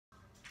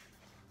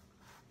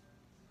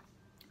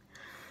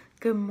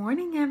Good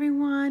morning,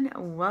 everyone.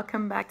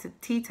 Welcome back to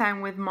Tea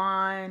Time with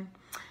Mon.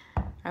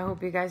 I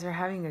hope you guys are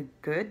having a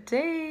good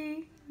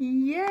day.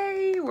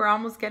 Yay! We're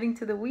almost getting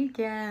to the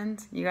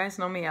weekend. You guys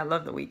know me, I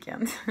love the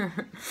weekend.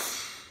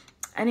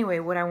 Anyway,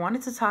 what I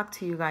wanted to talk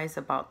to you guys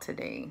about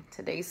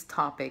today's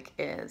topic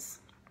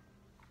is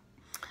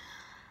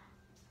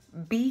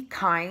be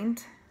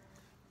kind,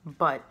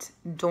 but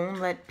don't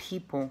let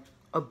people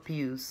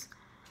abuse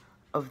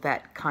of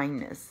that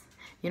kindness.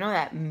 You know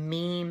that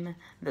meme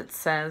that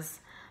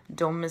says,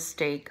 don't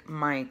mistake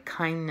my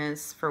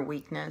kindness for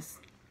weakness?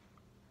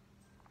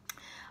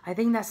 I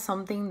think that's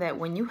something that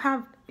when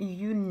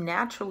you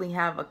naturally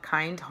have a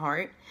kind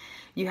heart,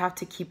 you have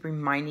to keep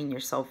reminding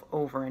yourself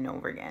over and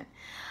over again.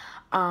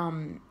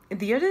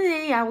 The other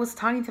day I was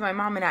talking to my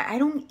mom, and I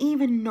don't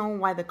even know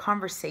why the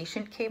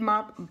conversation came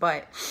up,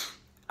 but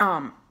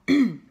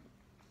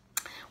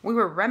we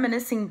were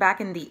reminiscing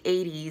back in the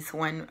 80s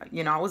when,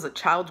 I was a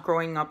child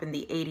growing up in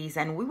the 80s,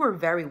 and we were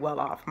very well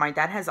off. My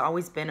dad has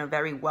always been a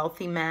very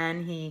wealthy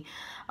man. He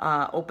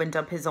opened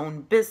up his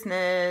own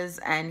business,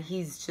 and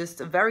he's just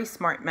a very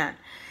smart man.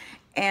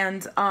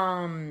 And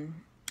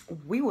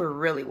we were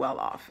really well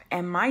off.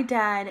 And my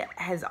dad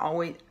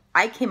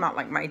I came out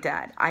like my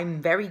dad.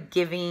 I'm very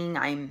giving.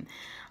 I'm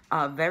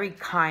very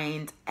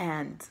kind.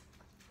 And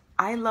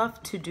I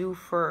love to do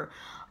for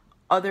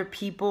other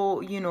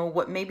people,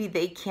 what maybe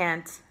they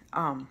can't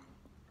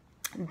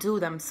do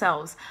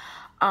themselves.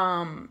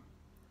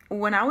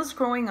 When I was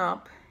growing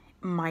up,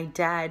 my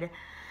dad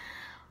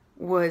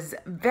was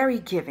very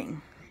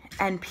giving,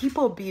 and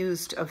people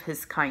abused of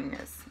his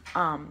kindness.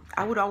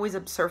 I would always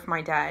observe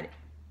my dad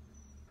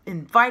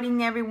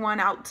inviting everyone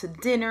out to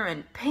dinner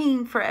and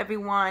paying for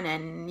everyone,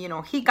 and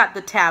he got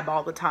the tab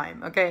all the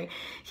time. Okay,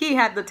 he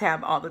had the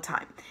tab all the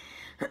time.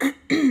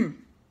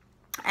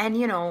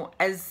 And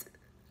as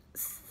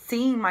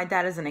seeing my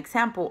dad as an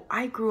example,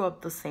 I grew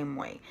up the same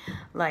way.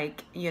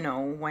 Like,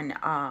 when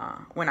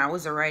I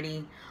was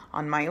already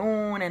on my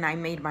own and I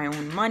made my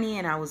own money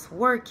and I was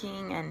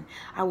working and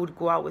I would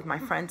go out with my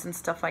friends and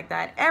stuff like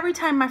that. Every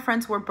time my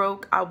friends were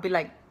broke, I'll be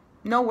like,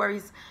 no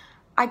worries,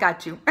 I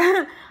got you.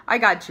 I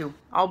got you.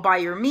 I'll buy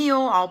your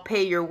meal. I'll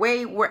pay your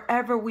way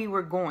wherever we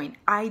were going.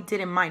 I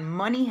didn't mind.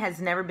 Money has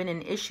never been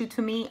an issue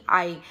to me.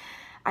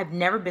 I've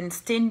never been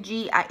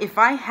stingy. If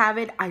I have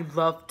it, I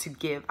love to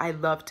give. I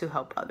love to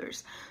help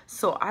others.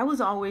 So I was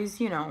always,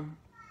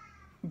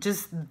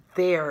 just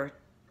there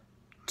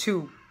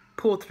to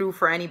pull through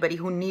for anybody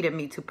who needed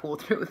me to pull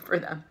through for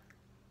them.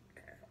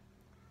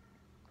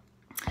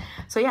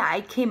 So yeah,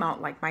 I came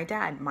out like my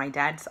dad. My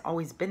dad's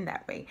always been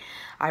that way.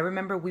 I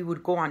remember we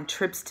would go on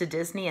trips to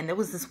Disney, and there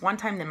was this one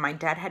time that my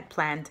dad had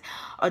planned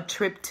a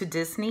trip to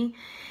Disney.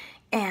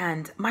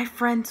 And my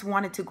friends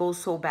wanted to go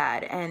so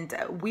bad, and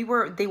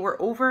they were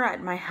over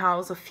at my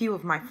house, a few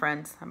of my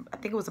friends. I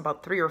think it was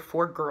about 3 or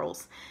 4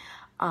 girls.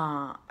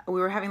 We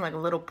were having like a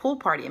little pool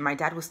party, and my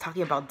dad was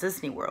talking about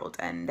Disney World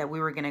and that we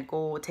were gonna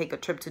go take a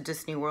trip to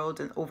Disney World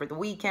over the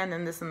weekend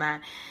and this and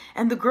that.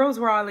 And the girls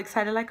were all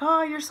excited, like,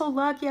 "Oh, you're so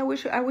lucky! I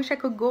wish I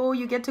could go.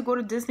 You get to go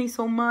to Disney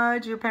so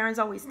much. Your parents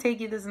always take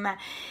you, this and that."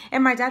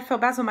 And my dad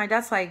felt bad, so my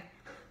dad's like,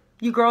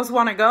 "You girls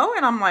want to go?"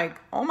 And I'm like,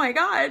 "Oh my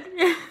God."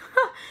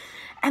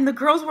 And the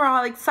girls were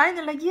all excited.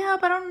 They're like, "Yeah,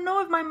 but I don't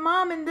know if my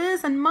mom and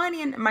this and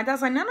money." And my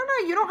dad's like, no,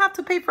 you don't have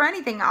to pay for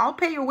anything. I'll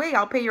pay your way.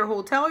 I'll pay your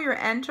hotel, your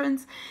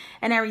entrance,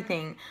 and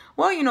everything.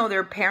 Well,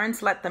 their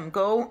parents let them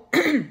go.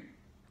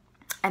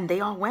 And they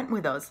all went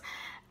with us.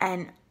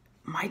 And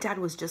my dad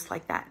was just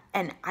like that.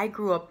 And I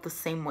grew up the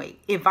same way.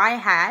 If I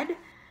had,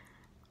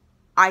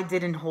 I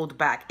didn't hold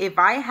back. If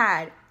I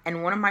had,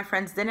 and one of my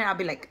friends didn't, I'll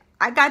be like,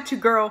 "I got you,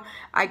 girl.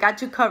 I got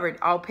you covered.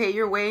 I'll pay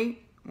your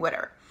way,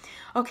 whatever."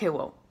 Okay,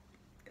 well,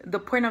 the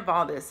point of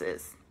all this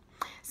is,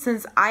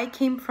 since I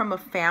came from a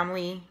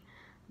family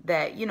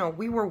that,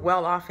 we were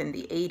well off in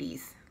the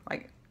 80s,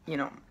 like,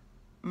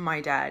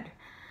 my dad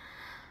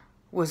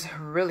was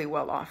really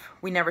well off.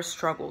 We never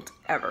struggled,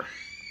 ever.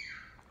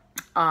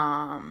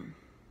 I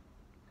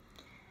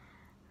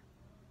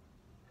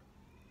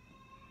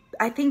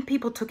think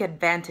people took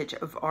advantage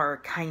of our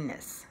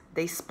kindness.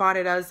 They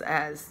spotted us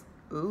as,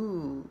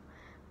 ooh,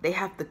 they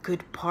have the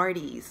good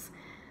parties.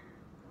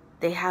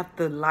 They have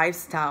the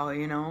lifestyle,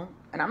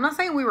 And I'm not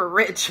saying we were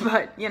rich,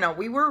 but,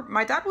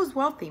 my dad was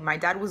wealthy. My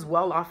dad was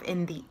well off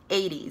in the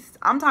 80s.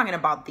 I'm talking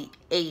about the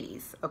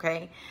 80s,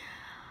 okay?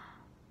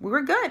 We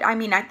were good. I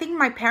mean, I think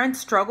my parents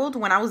struggled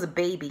when I was a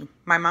baby.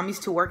 My mom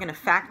used to work in a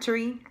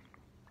factory,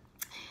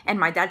 and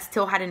my dad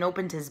still hadn't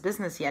opened his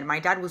business yet. My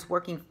dad was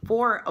working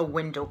for a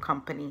window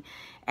company,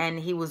 and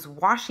he was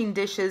washing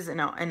dishes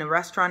in a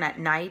restaurant at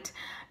night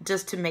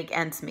just to make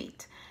ends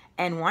meet.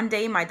 And one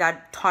day my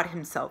dad taught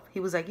himself. He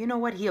was like, you know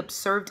what? He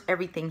observed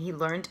everything he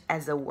learned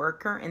as a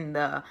worker in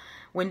the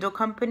window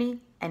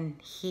company, and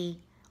he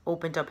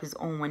opened up his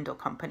own window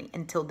company.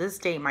 Until this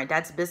day, my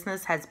dad's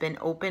business has been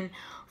open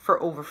for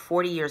over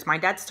 40 years. My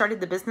dad started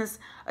the business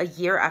a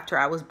year after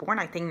I was born,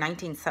 I think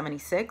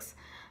 1976.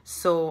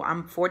 So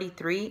I'm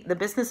 43. The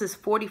business is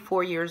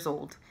 44 years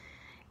old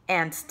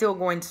and still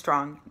going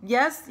strong.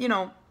 Yes,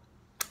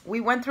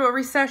 we went through a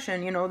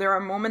recession. You know, there are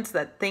moments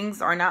that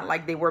things are not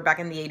like they were back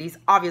in the 80s,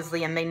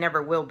 obviously, and they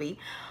never will be.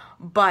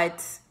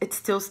 But it's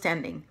still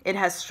standing. It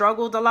has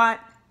struggled a lot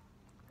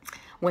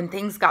when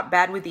things got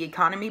bad with the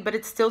economy, but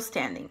it's still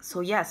standing.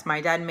 So yes,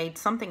 my dad made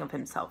something of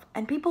himself,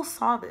 and people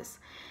saw this.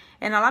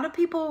 And a lot of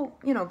people,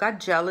 you know, got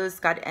jealous,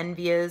 got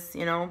envious,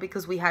 you know,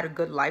 because we had a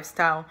good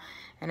lifestyle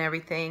and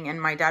everything.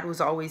 And my dad was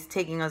always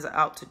taking us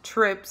out to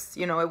trips.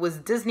 You know, it was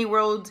Disney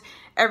World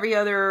every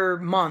other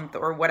month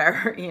or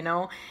whatever, you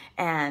know.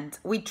 And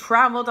we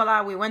traveled a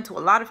lot. We went to a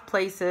lot of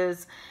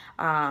places.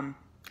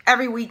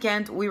 Every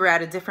weekend, we were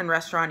at a different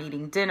restaurant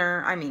eating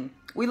dinner. I mean,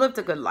 we lived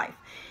a good life.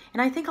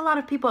 And I think a lot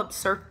of people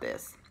observed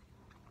this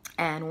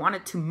and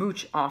wanted to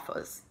mooch off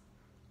us.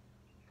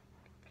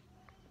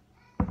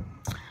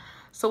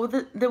 So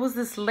there was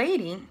this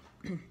lady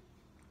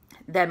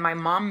that my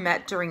mom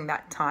met during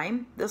that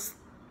time. This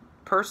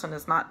person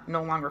is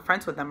no longer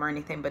friends with them or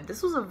anything, but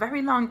this was a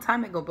very long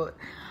time ago. But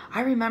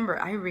I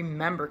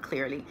remember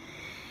clearly.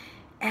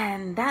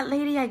 And that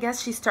lady, I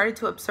guess she started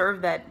to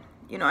observe that,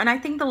 you know, and I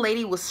think the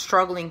lady was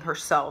struggling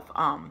herself.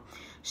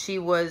 She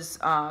was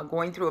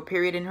going through a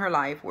period in her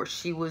life where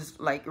she was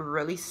like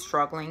really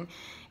struggling,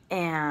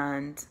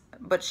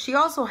 but she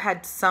also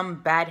had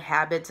some bad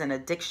habits and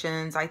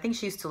addictions. I think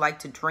she used to like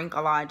to drink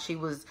a lot. She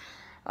didn't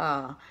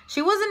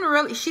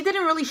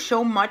really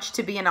show much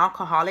to be an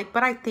alcoholic,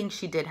 but I think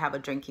she did have a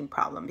drinking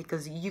problem,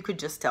 because you could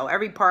just tell.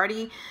 Every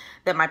party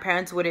that my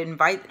parents would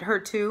invite her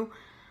to,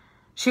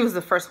 she was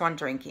the first one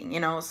drinking,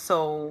 you know.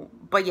 So,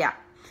 but yeah,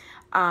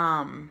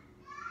 I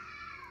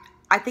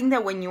think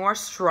that when you are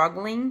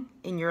struggling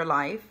in your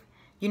life,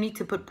 you need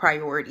to put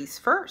priorities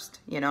first,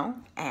 you know,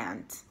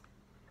 and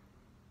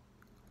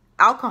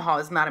alcohol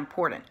is not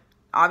important.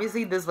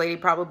 Obviously, this lady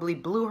probably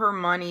blew her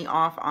money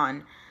off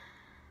on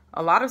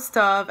a lot of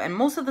stuff, and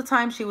most of the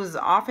time she was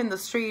off in the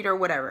street or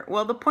whatever.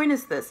 Well, the point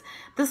is this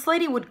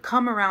lady would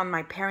come around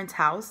my parents'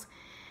 house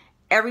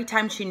every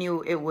time she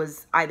knew it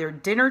was either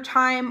dinner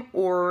time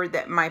or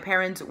that my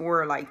parents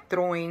were like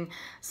throwing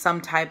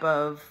some type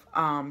of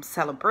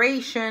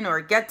celebration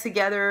or get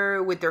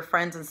together with their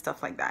friends and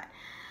stuff like that.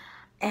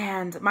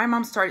 And my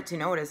mom started to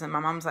notice, and my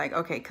mom's like,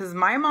 okay, because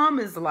my mom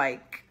is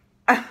like,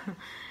 I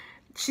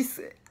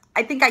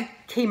think I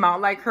came out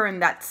like her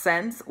in that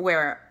sense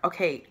where,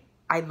 okay,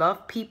 I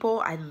love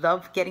people. I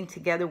love getting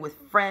together with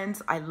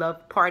friends. I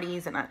love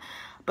parties.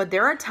 But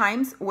there are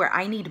times where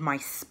I need my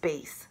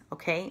space,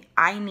 okay?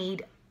 I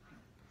need,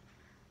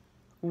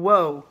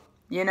 whoa,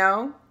 you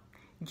know?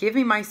 Give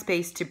me my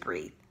space to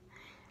breathe.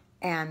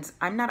 And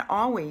I'm not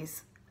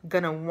always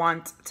gonna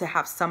want to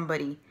have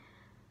somebody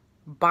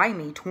by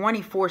me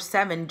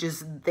 24/7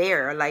 just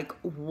there. Like,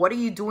 what are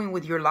you doing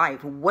with your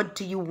life? What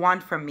do you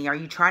want from me? Are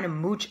you trying to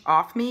mooch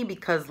off me?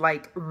 Because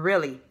like,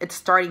 really, it's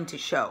starting to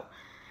show,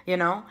 you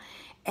know?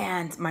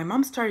 And my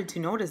mom started to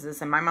notice this,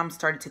 and my mom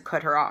started to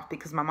cut her off,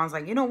 because my mom's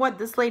like, you know what?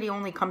 This lady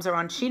only comes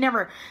around. She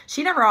never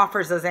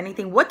offers us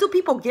anything. What do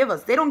people give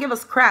us? They don't give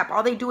us crap.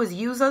 All they do is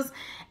use us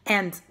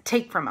and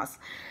take from us.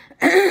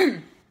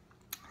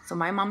 So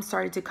my mom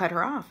started to cut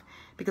her off,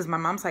 because my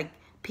mom's like,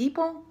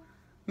 people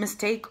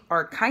mistake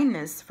our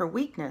kindness for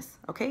weakness.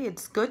 Okay,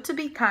 it's good to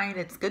be kind.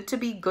 It's good to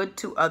be good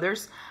to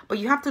others, but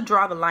you have to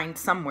draw the line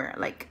somewhere.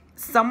 Like,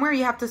 somewhere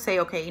you have to say,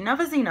 okay,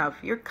 enough is enough.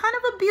 You're kind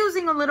of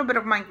abusing a little bit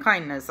of my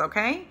kindness,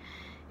 okay?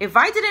 If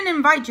I didn't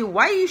invite you,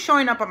 why are you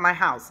showing up at my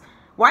house?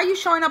 Why are you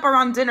showing up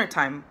around dinner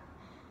time?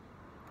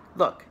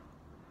 Look,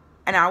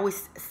 and I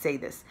always say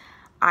this,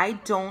 I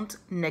don't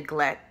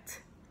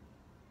neglect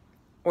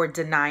or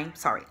deny,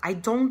 I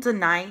don't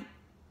deny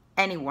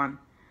anyone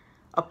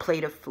a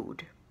plate of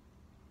food,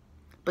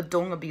 but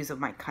don't abuse of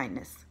my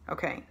kindness,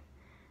 okay?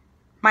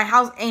 My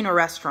house ain't a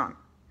restaurant.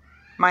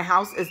 My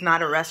house is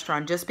not a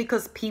restaurant. Just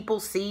because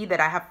people see that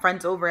I have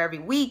friends over every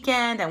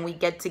weekend and we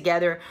get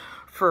together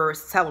for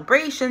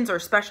celebrations or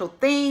special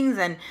things,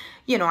 and,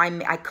 you know,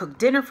 I cook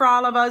dinner for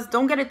all of us,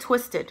 don't get it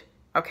twisted,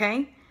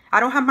 okay? I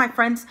don't have my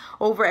friends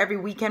over every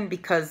weekend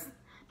because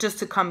just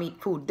to come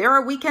eat food. There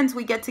are weekends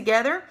we get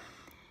together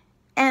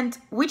and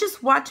we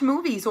just watch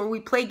movies or we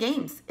play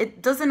games.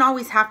 It doesn't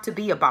always have to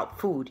be about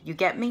food, you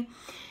get me?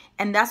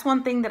 And that's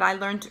one thing that I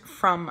learned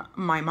from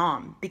my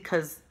mom,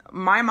 because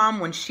my mom,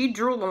 when she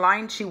drew the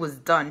line, she was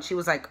done. She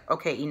was like,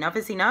 okay, enough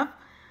is enough.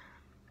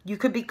 You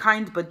could be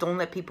kind, but don't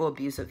let people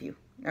abuse of you,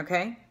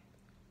 okay?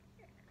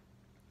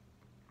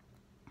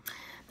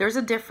 There's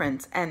a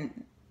difference,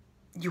 and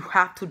you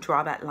have to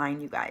draw that line,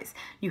 you guys.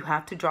 You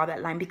have to draw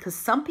that line, because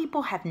some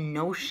people have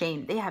no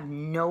shame. They have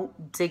no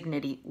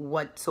dignity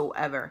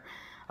whatsoever,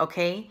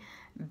 okay?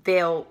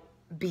 They'll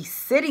be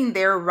sitting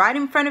there right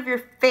in front of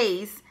your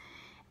face,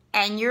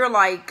 and you're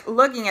like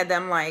looking at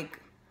them like,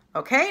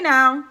 okay,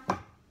 now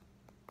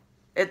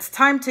it's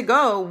time to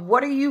go.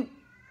 What are you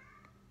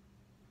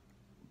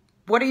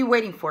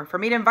waiting for? For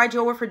me to invite you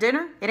over for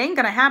dinner? It ain't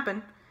gonna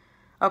happen.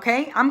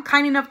 Okay? I'm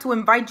kind enough to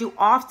invite you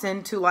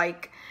often to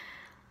like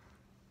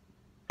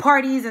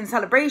parties and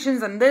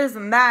celebrations and this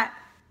and that.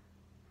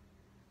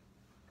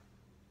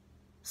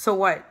 So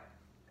what?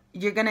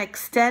 You're gonna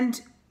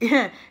extend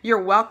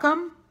your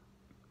welcome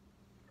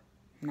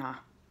Nah.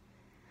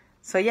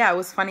 So yeah, it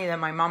was funny that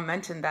my mom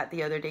mentioned that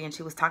the other day, and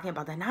she was talking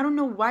about that. And I don't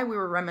know why we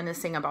were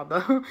reminiscing about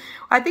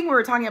I think we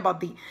were talking about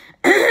the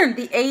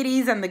the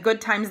 80s and the good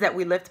times that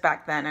we lived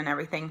back then and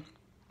everything.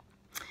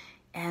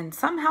 And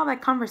somehow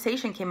that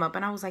conversation came up,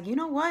 and I was like, you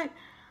know what?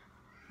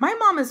 My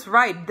mom is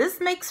right. This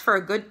makes for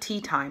a good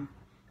tea time,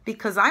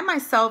 because I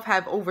myself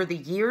have over the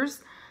years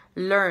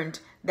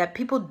learned that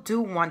people do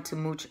want to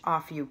mooch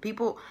off you.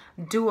 People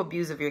do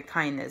abuse of your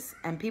kindness,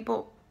 and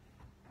people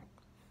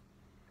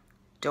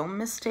don't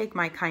mistake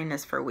my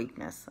kindness for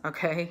weakness,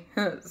 okay?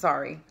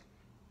 Sorry.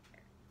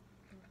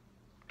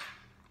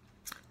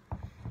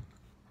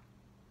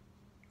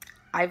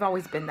 I've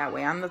always been that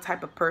way. I'm the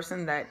type of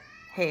person that,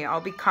 hey,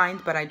 I'll be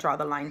kind, but I draw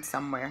the line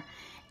somewhere.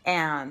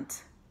 And,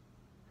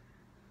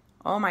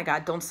 oh my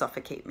God, don't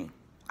suffocate me.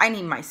 I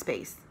need my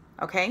space,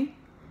 okay?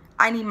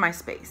 I need my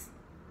space.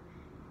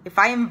 If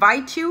I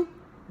invite you,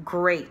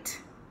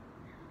 great.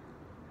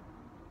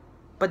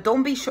 But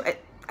don't be sure.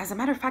 As a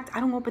matter of fact,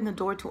 I don't open the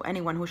door to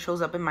anyone who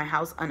shows up in my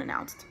house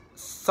unannounced.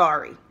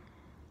 Sorry.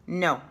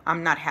 No,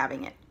 I'm not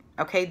having it.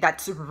 Okay?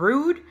 That's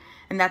rude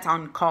and that's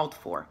uncalled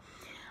for.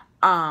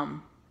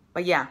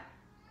 But yeah,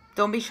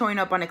 don't be showing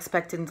up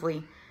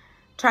unexpectedly,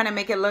 trying to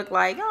make it look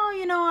like, oh,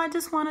 you know, I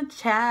just want to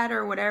chat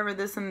or whatever,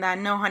 this and that.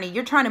 No, honey,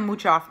 you're trying to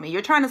mooch off me.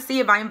 You're trying to see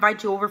if I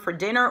invite you over for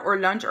dinner or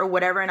lunch or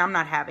whatever, and I'm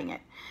not having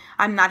it.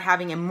 I'm not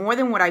having it. More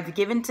than what I've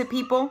given to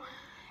people,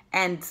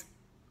 and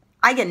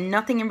I get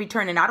nothing in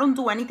return, and I don't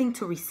do anything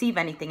to receive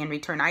anything in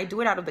return. I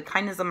do it out of the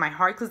kindness of my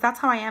heart, because that's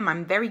how I am.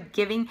 I'm very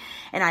giving,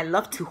 and I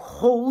love to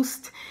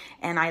host,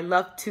 and I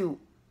love to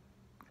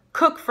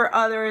cook for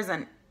others,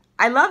 and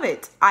I love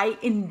it. I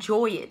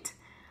enjoy it,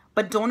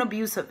 but don't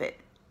abuse of it.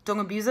 Don't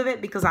abuse of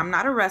it, because I'm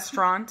not a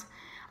restaurant.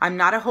 I'm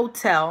not a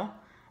hotel,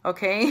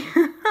 okay?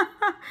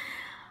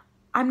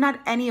 I'm not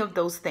any of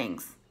those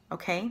things,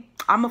 okay?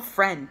 I'm a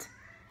friend.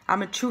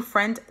 I'm a true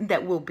friend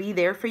that will be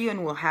there for you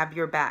and will have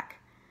your back.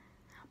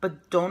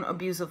 But don't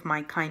abuse of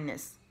my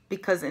kindness,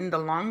 because in the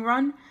long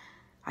run,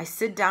 I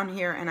sit down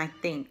here and I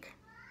think,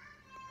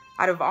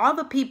 out of all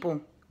the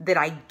people that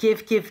I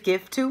give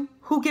to,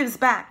 who gives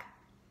back?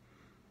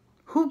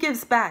 Who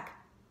gives back?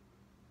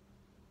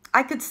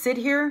 I could sit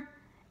here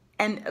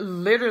and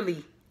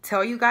literally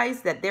tell you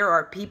guys that there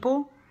are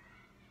people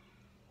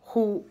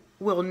who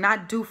will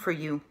not do for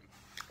you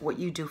what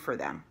you do for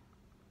them.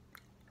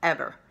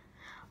 Ever.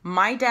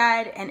 My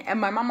dad and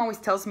my mom always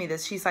tells me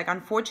this. She's like,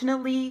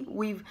 unfortunately,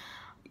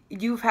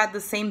 you've had the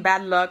same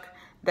bad luck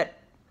that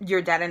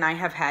your dad and I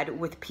have had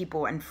with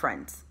people and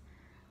friends.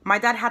 My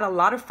dad had a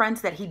lot of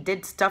friends that he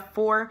did stuff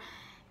for.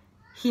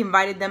 He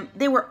invited them.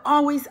 They were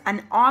always,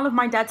 and all of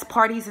my dad's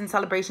parties and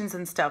celebrations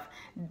and stuff.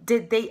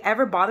 Did they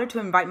ever bother to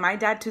invite my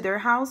dad to their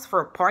house for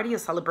a party, a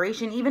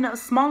celebration, even a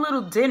small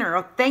little dinner,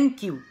 a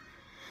thank you?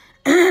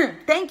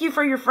 Thank you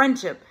for your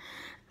friendship.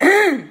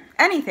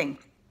 Anything.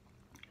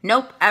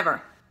 Nope,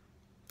 ever.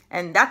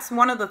 And that's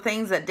one of the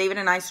things that David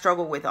and I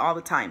struggle with all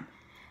the time.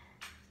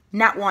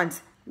 Not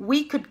once.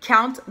 We could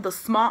count the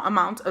small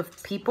amount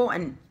of people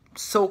and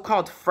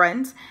so-called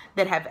friends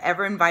that have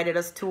ever invited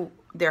us to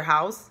their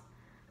house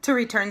to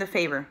return the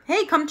favor.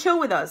 Hey, come chill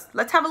with us.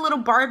 Let's have a little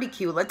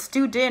barbecue. Let's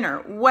do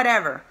dinner.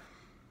 Whatever.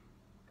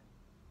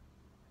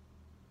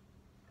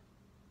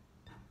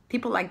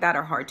 People like that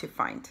are hard to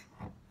find.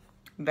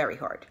 Very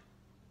hard.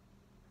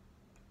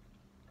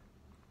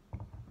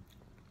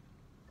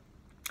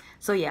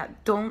 So yeah,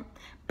 don't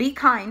be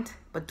kind,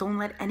 but don't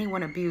let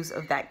anyone abuse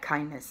of that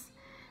kindness.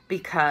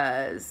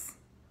 Because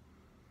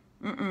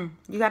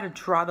you got to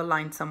draw the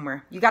line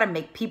somewhere. You got to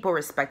make people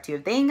respect you.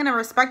 If they ain't going to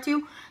respect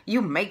you,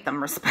 you make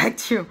them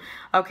respect you.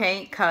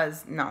 Okay?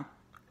 Because, no,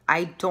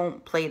 I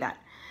don't play that.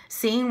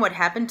 Seeing what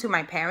happened to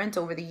my parents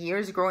over the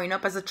years growing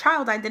up as a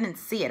child, I didn't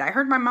see it. I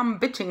heard my mom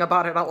bitching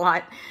about it a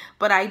lot,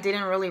 but I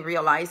didn't really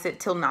realize it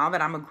till now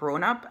that I'm a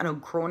grown-up and a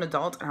grown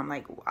adult. And I'm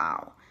like,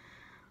 wow,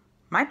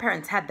 my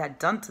parents had that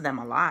done to them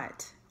a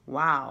lot.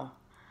 Wow.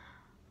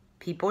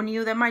 People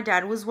knew that my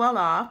dad was well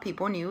off.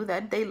 People knew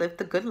that they lived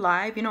a good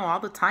life. You know, all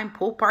the time,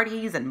 pool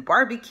parties and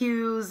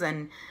barbecues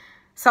and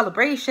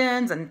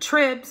celebrations and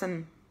trips.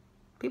 And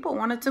people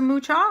wanted to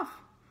mooch off.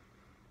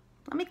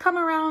 Let me come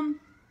around.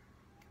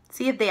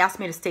 See if they ask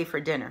me to stay for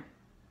dinner.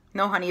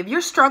 No, honey. If you're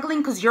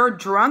struggling because you're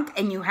drunk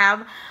and you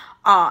have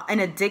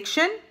an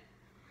addiction,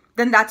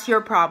 then that's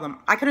your problem.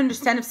 I could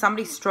understand if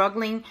somebody's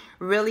struggling,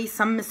 really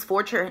some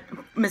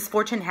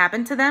misfortune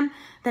happened to them,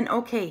 then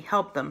okay,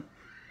 help them.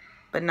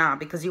 But nah,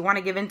 because you want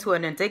to give into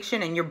an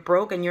addiction and you're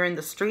broke and you're in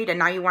the street and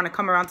now you want to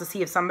come around to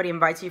see if somebody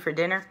invites you for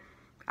dinner.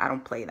 I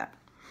don't play that.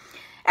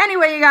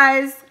 Anyway, you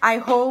guys, I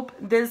hope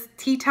this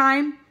tea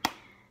time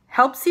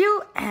helps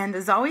you. And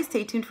as always,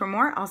 stay tuned for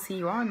more. I'll see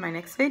you all in my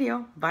next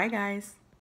video. Bye, guys.